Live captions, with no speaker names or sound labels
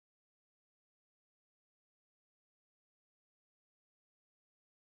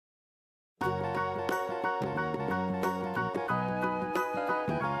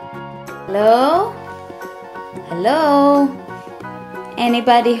Hello? Hello?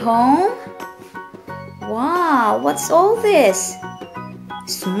 Anybody home? Wow, what's all this?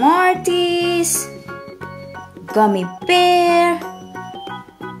 Smarties, gummy bear,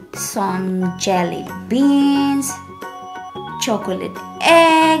 some jelly beans, chocolate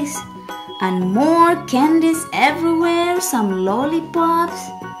eggs, and more candies everywhere, some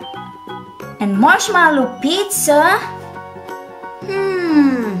lollipops, and marshmallow pizza.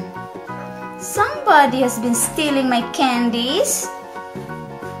 Somebody has been stealing my candies.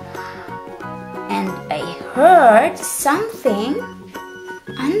 And I heard something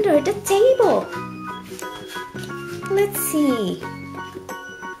under the table. Let's see.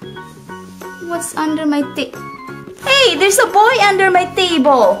 What's under my table? Hey, there's a boy under my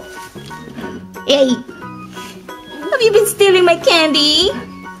table. Hey, have you been stealing my candy?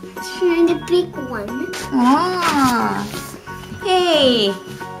 Trying the big one. Ah, hey,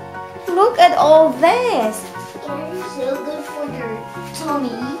 look at all this. Candy is so good for your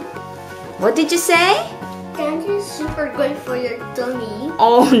tummy. What did you say? Candy is super good for your tummy.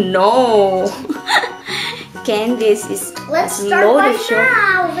 Oh no. Candies is Let's start loaded right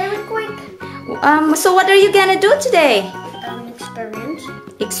now, very quick. So what are you gonna do today? Experiment.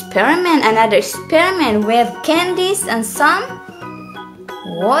 Experiment, another experiment with candies and some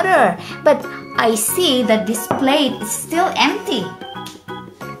water. But I see that this plate is still empty.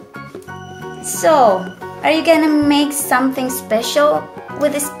 So, are you gonna make something special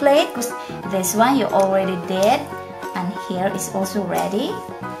with this plate? Because this one you already did, and here is also ready.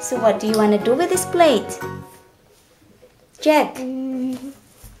 So what do you want to do with this plate? Jack?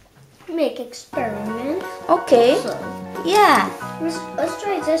 Make experiment. Okay. So, Yeah. let's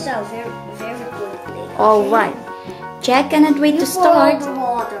try this out very quickly. All right. Jack cannot wait to start. Pour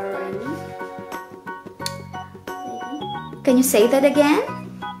water in. Can you say that again?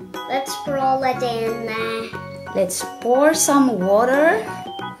 Let's roll it in. Let's pour some water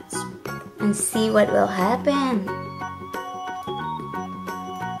and see what will happen.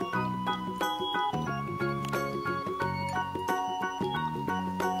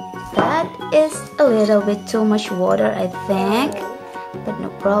 That is a little bit too much water, I think. But no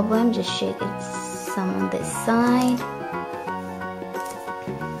problem, just shake it some on this side.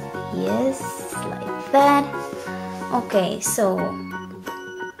 Yes, like that. Okay, so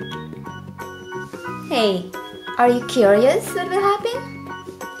hey, are you curious what will happen?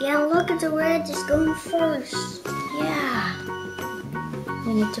 Yeah, look at the red is going first. Yeah.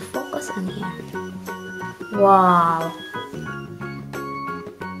 We need to focus on here. Wow.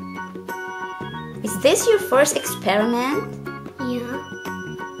 Is this your first experiment? Yeah.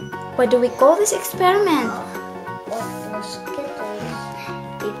 What do we call this experiment? What for Skittles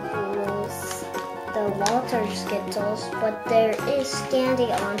equals the water Skittles, but there is candy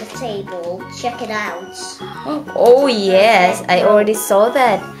on the table. Check it out. Oh yes, I already saw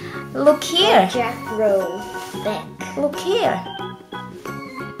that. Look here. Jack roll back. Look here.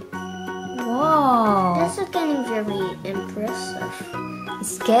 Wow. This is getting very impressive.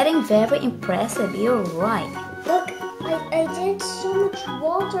 It's getting very impressive. You're right. Look, I did so much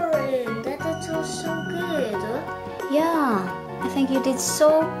water in. That was so good. Yeah, I think you did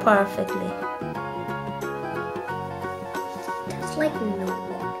so perfectly. That's like no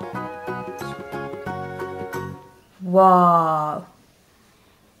water. Wow.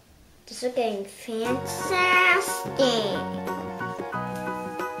 This is getting fantastic.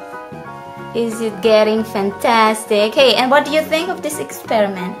 Is it getting fantastic? Hey, and what do you think of this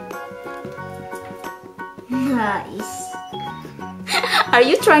experiment? Nice. Are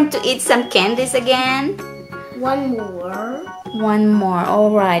you trying to eat some candies again? One more. One more.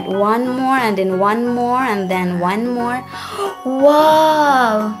 All right. One more, and then one more, and then one more.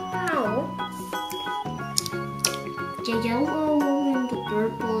 Wow. Wow. The yellow and the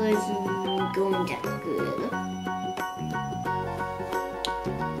purple isn't going that good.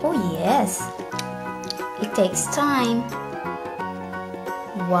 Oh yes. It takes time.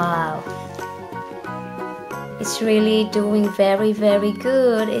 Wow. It's really doing very, very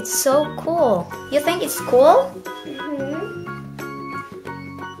good. It's so cool. You think it's cool?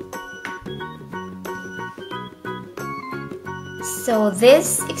 So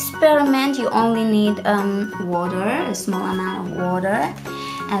this experiment, you only need water, a small amount of water,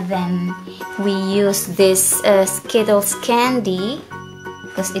 and then we use this Skittles candy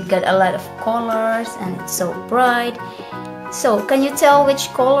because it got a lot of colors and it's so bright. So can you tell which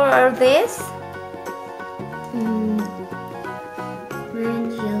color are these?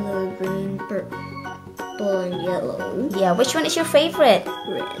 Green, yellow, green, purple, and yellow. Yeah, which one is your favorite?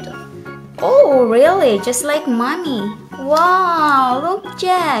 Red. Oh, really? Just like mommy. Wow, look,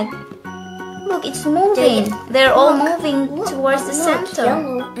 Jack. Look, it's moving. They're all moving towards the Look, center.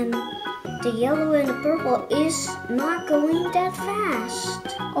 yellow and the purple is not going that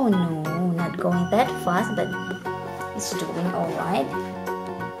fast. Oh no, not going that fast, but it's doing all right.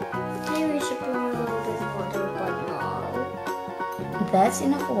 Maybe we should pour a little bit of water, but no. That's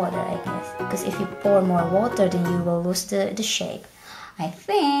enough water, I guess. Because if you pour more water, then you will lose the shape. I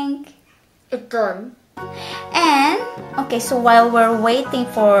think. It's done. And okay, so while we're waiting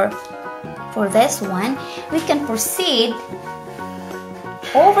for this one, we can proceed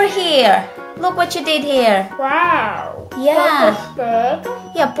over here. Look what you did here. Wow. Yeah. That was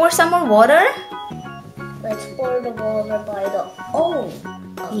big. Yeah, pour some more water. Let's pour the water by the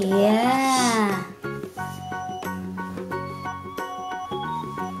Yeah.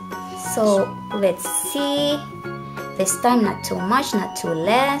 So let's see. This time not too much, not too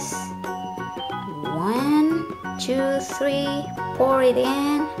less. 1, 2, 3. Pour it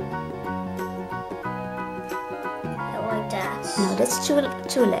in. I like that. No, that's too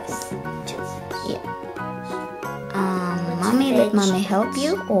less. Yeah. Mommy, let fetch mommy help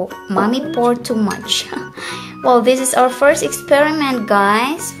you. Oh, mommy poured too much. Well, this is our first experiment,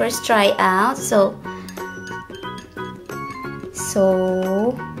 guys. First try out. So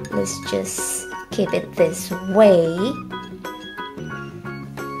let's just keep it this way.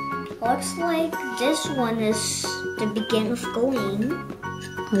 Looks like this one is the beginning of going.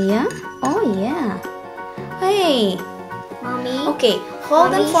 Oh yeah? Oh yeah. Hey. Mommy. Okay,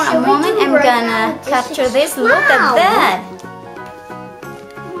 hold on Mommy, for a should we moment. do I'm right gonna now? capture this. Wow. Look at that.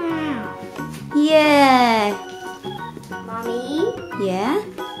 Wow. Yeah. Mommy, Yeah.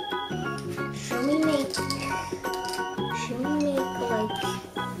 should we make like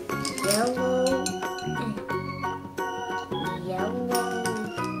yellow and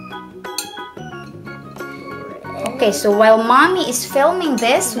red? Okay, so while mommy is filming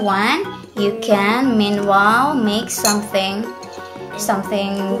this one, you can meanwhile make something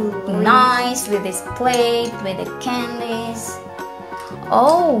nice with this plate, with the candies.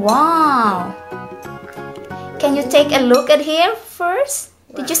 Oh wow. Can you take a look at here first?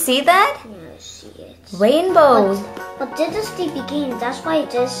 Did you see that? Yeah, I see it. Rainbows. But this is the beginning. That's why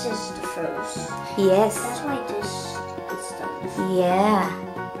this is the first. Yes. That's why this is done. Yeah.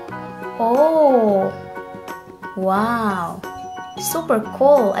 Oh. Wow. Super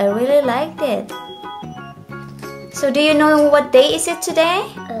cool. I really liked it. So do you know what day is it today?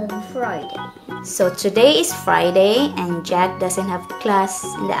 Friday. So today is Friday and Jack doesn't have class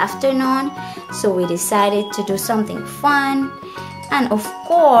in the afternoon. So we decided to do something fun. And of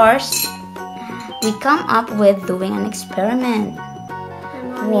course, we come up with doing an experiment.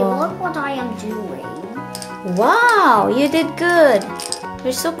 And Mommy, Wow. look what I am doing. Wow, you did good.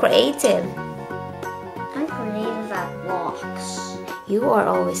 You're so creative. I'm creative at blocks. You are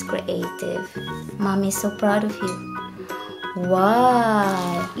always creative. Mommy's so proud of you.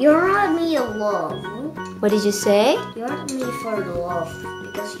 Wow. You're not me alone. What did you say? You're not me for love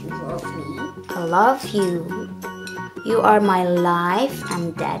because you love me. I love you. You are my life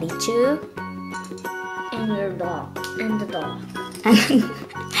and daddy too. And your dog. And the dog.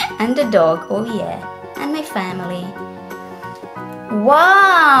 And the dog, oh yeah. And my family.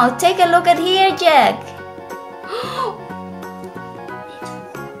 Wow, take a look at here, Jack.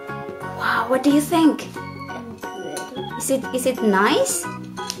 Wow, what do you think? And good. Is it nice?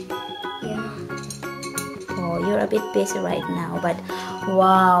 Yeah. Oh, you're a bit busy right now, but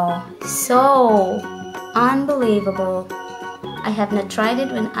wow, so unbelievable. I have not tried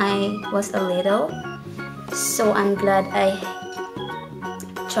it when I was a little, so I'm glad I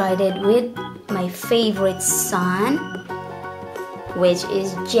tried it with my favorite son, which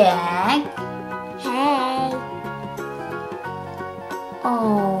is Jack. Hey.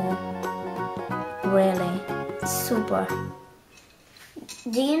 Oh, really? Super.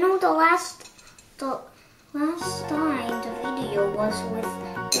 Do you know the last time the video was with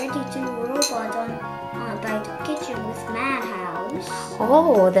 32 robot on by the kitchen with Madhouse?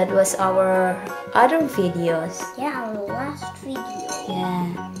 Oh, that was our other videos. Yeah, our last video.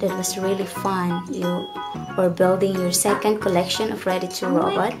 Yeah, that was really fun. You were building your second collection of Ready-to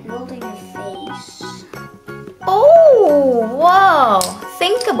Robot. Like building a face. Oh, wow!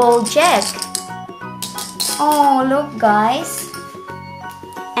 Thinkable Jack. Oh, look, guys.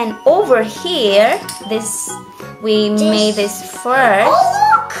 And over here, we made this first. Oh,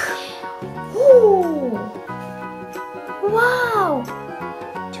 look! Ooh. Wow!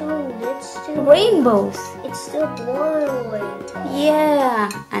 Dude, Rainbows. it's still boiling.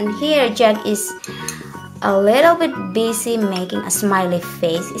 Yeah, and here Jack is a little bit busy making a smiley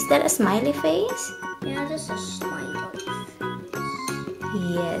face. Is that a smiley face? Yeah, this is smiley.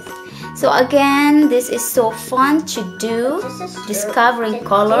 Yes. So again, this is so fun to do, discovering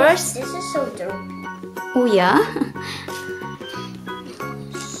colors. This is so dirty. Oh yeah.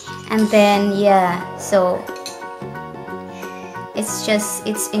 And then yeah, so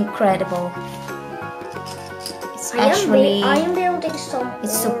it's incredible. It's actually, I am building some.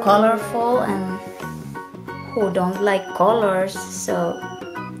 it's so colorful, and who don't like colors? So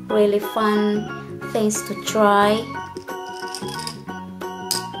really fun things to try.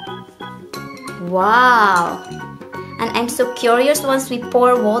 Wow. And I'm so curious once we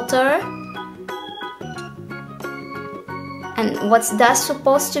pour water. And what's that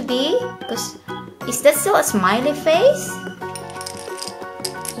supposed to be? Because is that still a smiley face?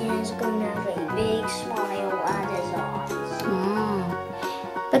 Yeah, it's going to have a big smile on his eyes.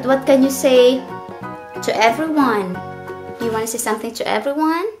 Oh. But what can you say to everyone? Do you want to say something to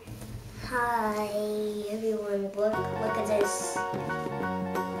everyone? Hi everyone, look at this.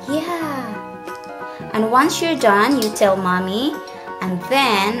 Yeah. And once you're done, you tell mommy, and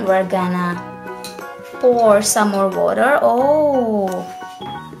then we're gonna pour some more water. Oh,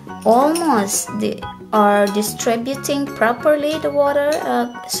 almost. They are distributing properly the water.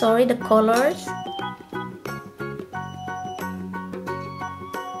 Sorry, the colors.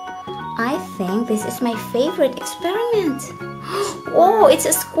 I think this is my favorite experiment. Oh, it's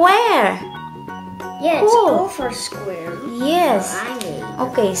a square. Yeah, it's Cool. all for square. Yes. I mean.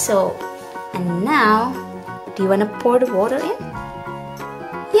 Okay, so, and now, do you want to pour the water in?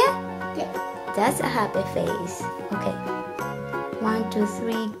 Yeah? Yeah. That's a happy face. Okay. 1, 2,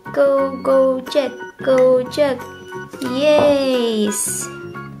 3, go, go, Jack, go, Jack. Yes.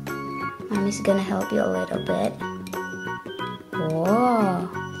 Mommy's gonna help you a little bit. Whoa.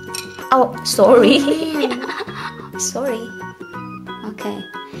 Oh, sorry. Sorry. Okay.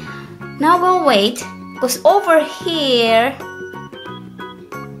 Now we'll wait, because over here,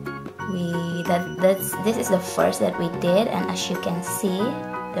 this is the first that we did, and as you can see,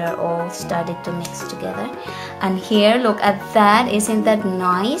 they're all started to mix together. And here, look at that, isn't that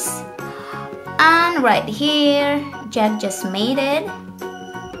nice? And right here, Jack just made it.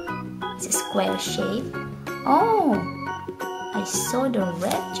 It's a square shape. Oh, I saw the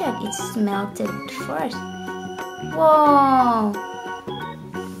red, Jack. It's melted first. Whoa.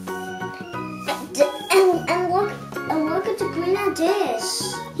 And look at the green on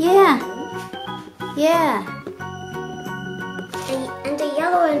this. Yeah. Yeah. And the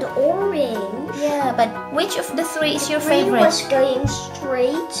yellow and the orange. Yeah, but which of the three is your Green favorite? was going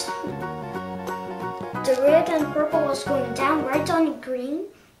straight. The red and purple was going down right on the green.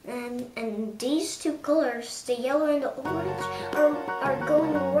 And these two colors, the yellow and the orange, are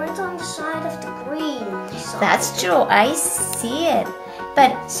going right on the side of the green side. That's true. I see it.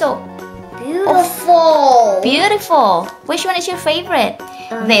 But so beautiful. Beautiful. Which one is your favorite?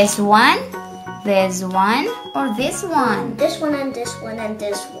 This one, or this one? This one and this one and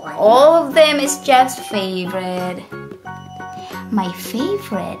this one. All of them is Jack's favorite. My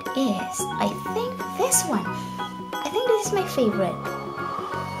favorite is, I think, this one. I think this is my favorite.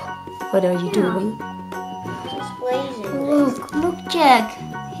 What are you doing? Just blazing. Look, Jack.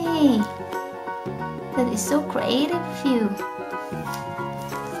 Hey, that is so creative of you.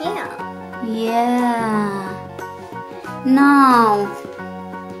 Yeah. Yeah. Now,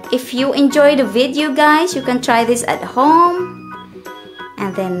 if you enjoy the video, guys, you can try this at home,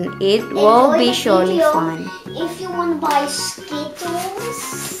 and then it will be surely fun. If you want to buy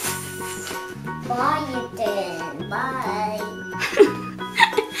Skittles, buy it then. Bye.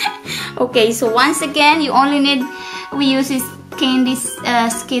 Okay, so once again, you only need, we use this candy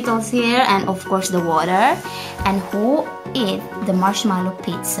Skittles here, and of course the water. And who ate the marshmallow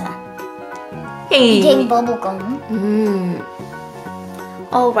pizza? Hey. Eating bubblegum.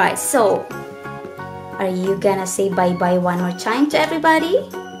 Alright, so are you gonna say bye-bye one more time to everybody?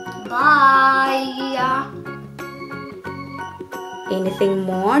 Bye. Anything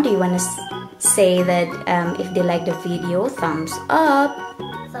more? Do you want to say that if they like the video, thumbs up?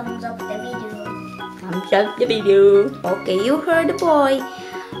 Thumbs up the video. Thumbs up the video. Okay, you heard the boy.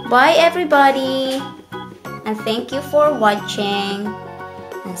 Bye everybody. And thank you for watching.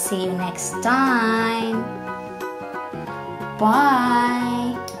 And see you next time.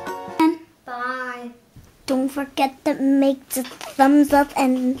 Bye. Bye. Don't forget to make the thumbs up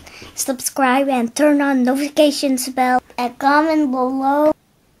and subscribe and turn on notifications bell and comment below.